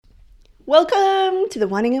Welcome to the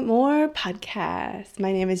Wanting It More podcast.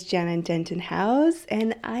 My name is Janet Denton House,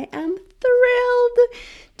 and I am thrilled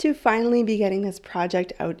to finally be getting this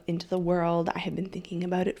project out into the world. I have been thinking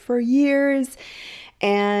about it for years,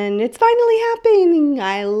 and it's finally happening.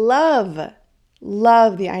 I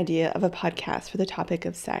love the idea of a podcast for the topic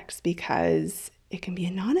of sex because it can be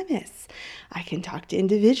anonymous. I can talk to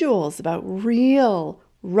individuals about real,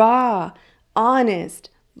 raw,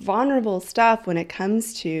 honest, vulnerable stuff when it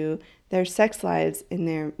comes to their sex lives in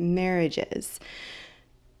their marriages.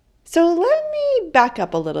 So let me back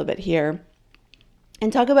up a little bit here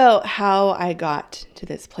and talk about how I got to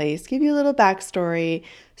this place, give you a little backstory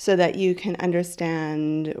so that you can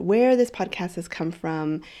understand where this podcast has come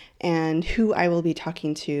from and who I will be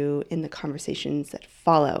talking to in the conversations that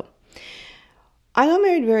follow. I got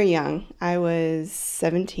married very young. I was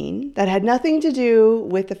 17. That had nothing to do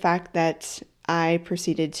with the fact that I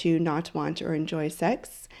proceeded to not want or enjoy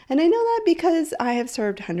sex. And I know that because I have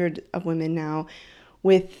served hundreds of women now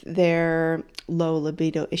with their low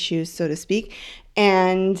libido issues, so to speak.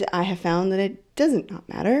 And I have found that it doesn't not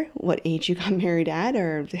matter what age you got married at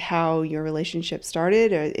or how your relationship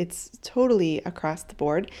started. Or it's totally across the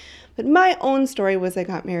board. But my own story was I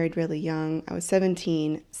got married really young. I was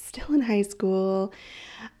 17, still in high school.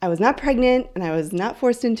 I was not pregnant and I was not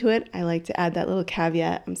forced into it. I like to add that little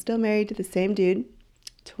caveat. I'm still married to the same dude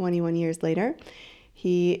 21 years later.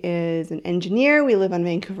 He is an engineer. We live on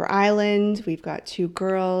Vancouver Island. We've got 2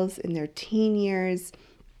 girls in their teen years.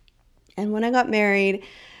 And when I got married,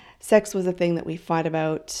 sex was a thing that we fought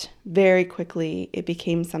about very quickly. It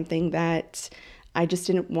became something that I just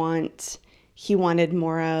didn't want. He wanted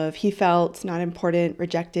more of. He felt not important,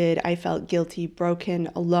 rejected. I felt guilty, broken,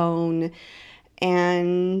 alone,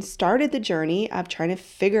 and started the journey of trying to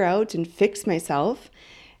figure out and fix myself.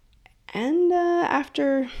 And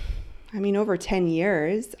after over 10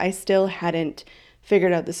 years, I still hadn't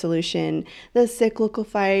figured out the solution. The cyclical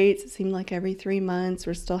fights, it seemed like every 3 months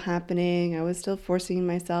were still happening. I was still forcing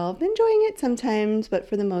myself, enjoying it sometimes, but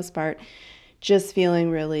for the most part, just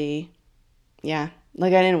feeling really, like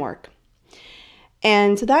I didn't work.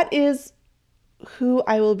 And so that is who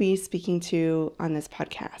I will be speaking to on this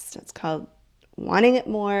podcast. It's called Wanting It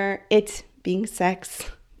More, it being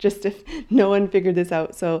sex. Just if no one figured this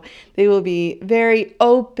out. So they will be very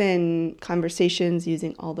open conversations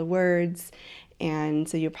using all the words. And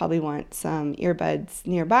so you'll probably want some earbuds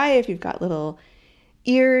nearby if you've got little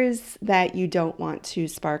ears that you don't want to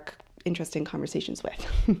spark interesting conversations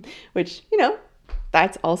with, which,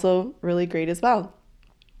 that's also really great as well.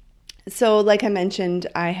 So like I mentioned,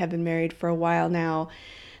 I have been married for a while now.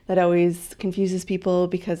 That always confuses people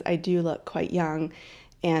because I do look quite young.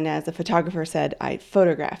 And as a photographer said, I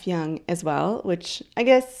photograph young as well, which I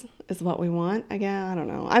guess is what we want. I don't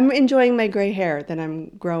know. I'm enjoying my gray hair that I'm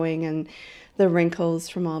growing and the wrinkles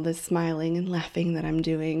from all this smiling and laughing that I'm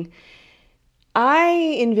doing.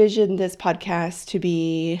 I envisioned this podcast to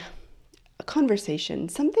be a conversation,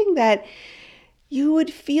 something that you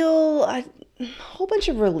would feel a whole bunch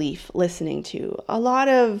of relief listening to. A lot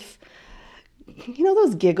of,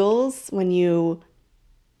 those giggles when you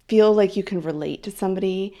feel like you can relate to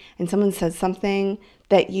somebody and someone says something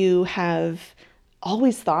that you have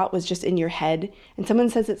always thought was just in your head and someone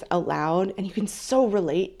says it's out loud and you can so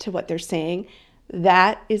relate to what they're saying.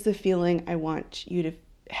 That is the feeling I want you to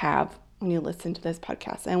have when you listen to this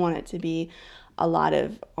podcast. I want it to be a lot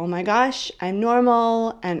of, oh my gosh, I'm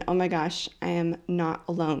normal, and oh my gosh, I am not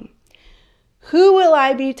alone. Who will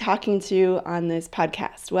I be talking to on this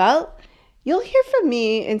podcast? Well, you'll hear from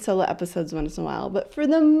me in solo episodes once in a while, but for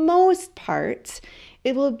the most part,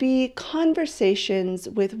 it will be conversations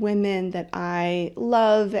with women that I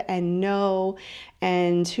love and know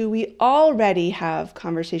and who we already have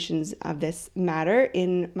conversations of this matter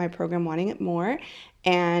in my program Wanting It More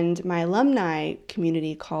and my alumni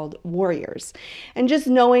community called Warriors. And just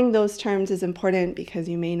knowing those terms is important because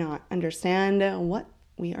you may not understand what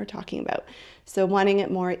we are talking about. So Wanting It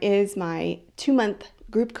More is my 2-month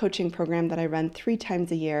group coaching program that I run 3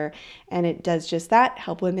 times a year, and it does just that,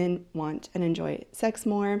 help women want and enjoy sex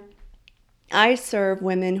more. I serve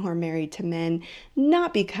women who are married to men,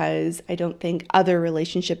 not because I don't think other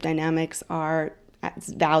relationship dynamics are as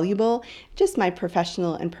valuable, just my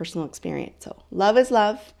professional and personal experience. So love is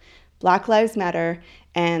love, Black Lives Matter,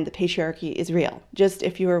 and the patriarchy is real, just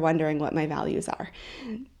if you were wondering what my values are.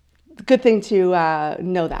 Good thing to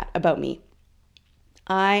know that about me.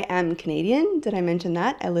 I am Canadian. Did I mention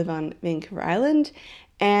that? I live on Vancouver Island.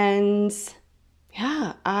 And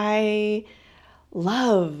I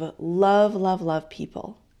love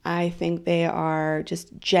people. I think they are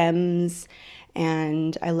just gems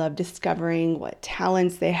And I love discovering what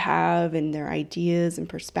talents they have and their ideas and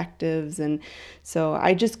perspectives. And so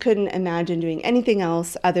I just couldn't imagine doing anything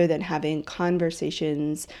else other than having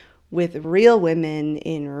conversations with real women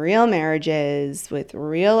in real marriages, with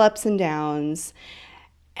real ups and downs,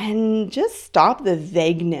 and just stop the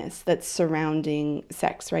vagueness that's surrounding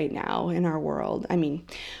sex right now in our world. I mean,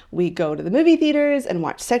 we go to the movie theaters and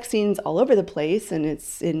watch sex scenes all over the place, and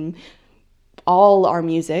it's in all our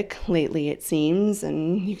music lately, it seems.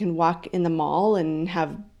 And you can walk in the mall and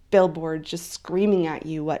have billboards just screaming at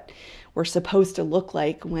you what we're supposed to look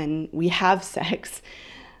like when we have sex.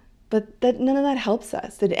 But none of that helps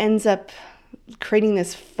us. It ends up creating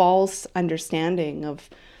this false understanding of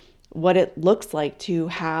what it looks like to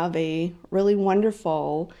have a really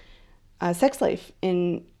wonderful sex life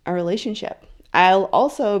in a relationship. I'll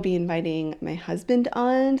also be inviting my husband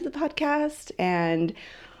on to the podcast, and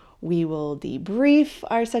we will debrief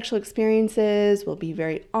our sexual experiences. We'll be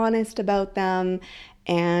very honest about them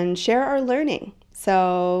and share our learning.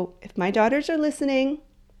 So if my daughters are listening,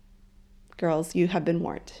 girls, you have been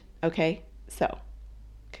warned, okay? So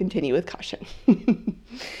continue with caution.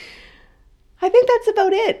 I think that's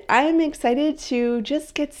about it. I'm excited to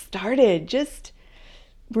just get started. Just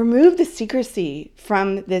remove the secrecy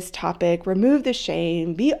from this topic, remove the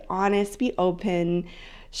shame, be honest, be open,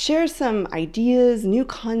 share some ideas, new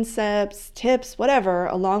concepts, tips, whatever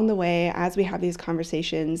along the way as we have these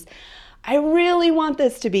conversations. I really want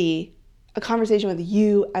this to be a conversation with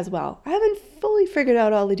you as well. I haven't fully figured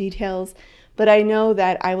out all the details, but I know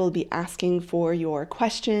that I will be asking for your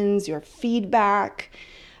questions, your feedback,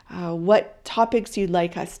 what topics you'd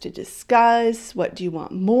like us to discuss, what do you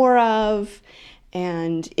want more of,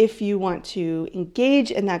 and if you want to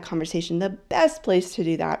engage in that conversation, the best place to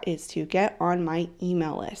do that is to get on my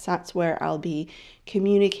email list. That's where I'll be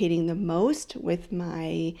communicating the most with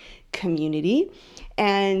my community.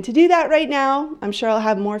 And to do that right now, I'm sure I'll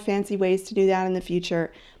have more fancy ways to do that in the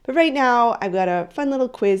future. But right now, I've got a fun little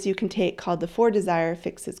quiz you can take called the 4 Desire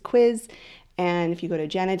Fixes Quiz. And if you go to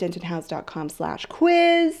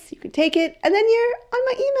janetdentonhouse.com/quiz, you can take it, and then you're on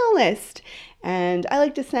my email list. And I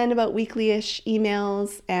like to send about weekly-ish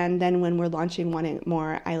emails, and then when we're launching Wanting It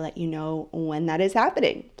More, I let you know when that is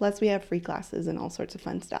happening. Plus, we have free classes and all sorts of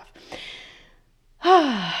fun stuff.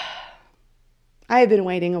 I have been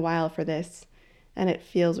waiting a while for this, and it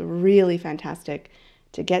feels really fantastic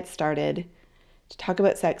to get started, to talk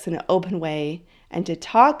about sex in an open way, and to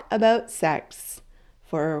talk about sex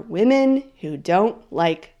for women who don't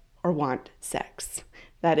like or want sex.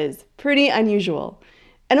 That is pretty unusual.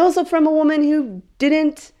 And also from a woman who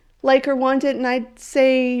didn't like or want it. And I'd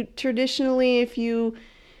say traditionally, if you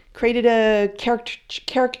created a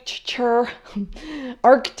caricature,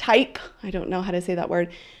 archetype, I don't know how to say that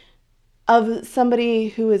word, of somebody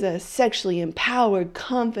who is a sexually empowered,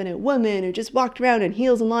 confident woman who just walked around in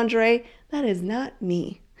heels and lingerie, that is not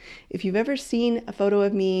me. If you've ever seen a photo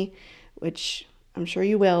of me, which I'm sure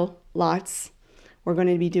you will, lots. We're going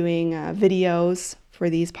to be doing videos for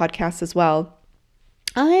these podcasts as well.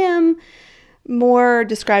 I am more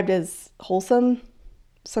described as wholesome.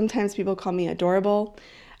 Sometimes people call me adorable.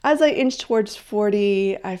 As I inch towards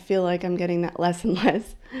 40, I feel like I'm getting that less and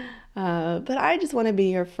less. But I just want to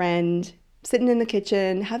be your friend, sitting in the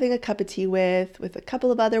kitchen, having a cup of tea with a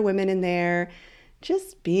couple of other women in there,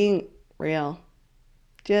 just being real.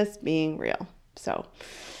 Just being real. So,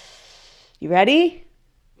 you ready?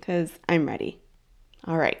 Because I'm ready.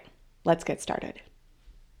 All right, let's get started.